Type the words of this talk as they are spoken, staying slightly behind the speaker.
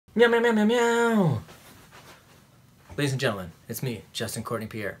Meow, meow, meow, meow, meow. Ladies and gentlemen, it's me, Justin Courtney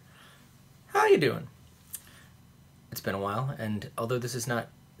Pierre. How you doing? It's been a while, and although this is not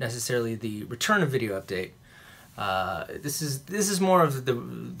necessarily the return of video update, this is more of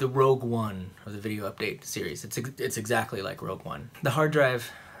the Rogue One of the video update series. It's exactly like Rogue One. The hard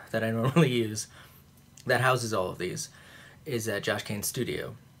drive that I normally use that houses all of these is at Josh Kane's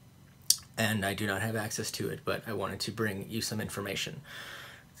studio, and I do not have access to it, but I wanted to bring you some information.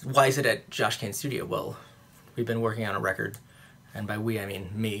 Why is it at Josh Kane's studio? Well, we've been working on a record, and by we I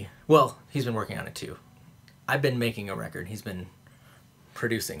mean me. Well, he's been working on it too. I've been making a record, he's been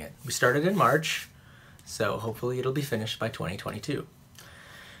producing it. We started in March, so hopefully it'll be finished by 2022.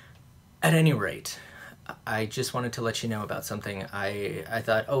 At any rate, I just wanted to let you know about something. I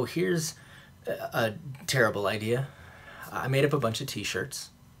thought, oh, here's a terrible idea. I made up a bunch of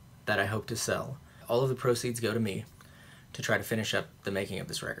t-shirts that I hope to sell. All of the proceeds go to me to try to finish up the making of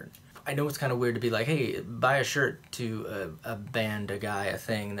this record. I know it's kind of weird to be like, hey, buy a shirt to a band, a guy, a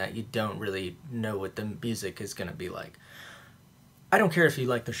thing that you don't really know what the music is gonna be like. I don't care if you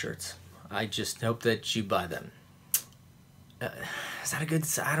like the shirts. I just hope that you buy them. Is that a good,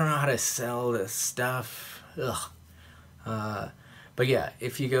 I don't know how to sell this stuff. Ugh. But yeah,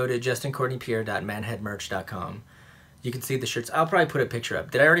 if you go to justincourtneypierre.manheadmerch.com, you can see the shirts. I'll probably put a picture up.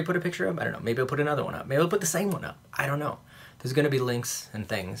 Did I already put a picture up? I don't know. Maybe I'll put another one up. Maybe I'll put the same one up. I don't know. There's going to be links and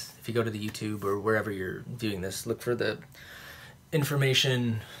things. If you go to the YouTube or wherever you're viewing this, look for the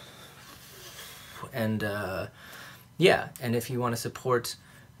information. And yeah, and if you want to support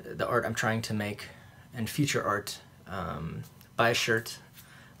the art I'm trying to make and future art, buy a shirt,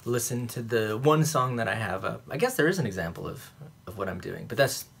 listen to the one song that I have up. I guess there is an example of what I'm doing, but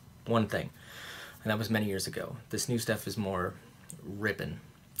that's one thing. And that was many years ago. This new stuff is more ripping.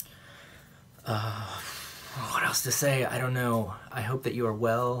 What else to say? I don't know. I hope that you are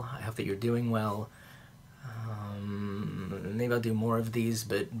well. I hope that you're doing well. Maybe I'll do more of these,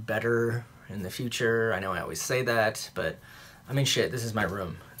 but better in the future. I know I always say that, but I mean, shit, this is my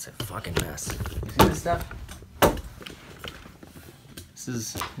room. It's a fucking mess. You see this stuff?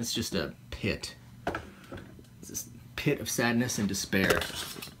 It's just a pit. It's this pit of sadness and despair.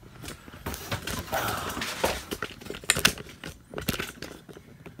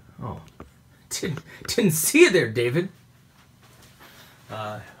 Oh, didn't see you there, David.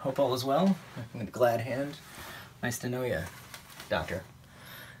 Hope all is well. I'm a glad hand. Nice to know you, Doctor.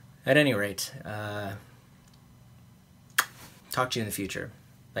 At any rate, talk to you in the future.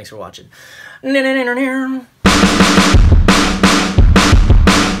 Thanks for watching.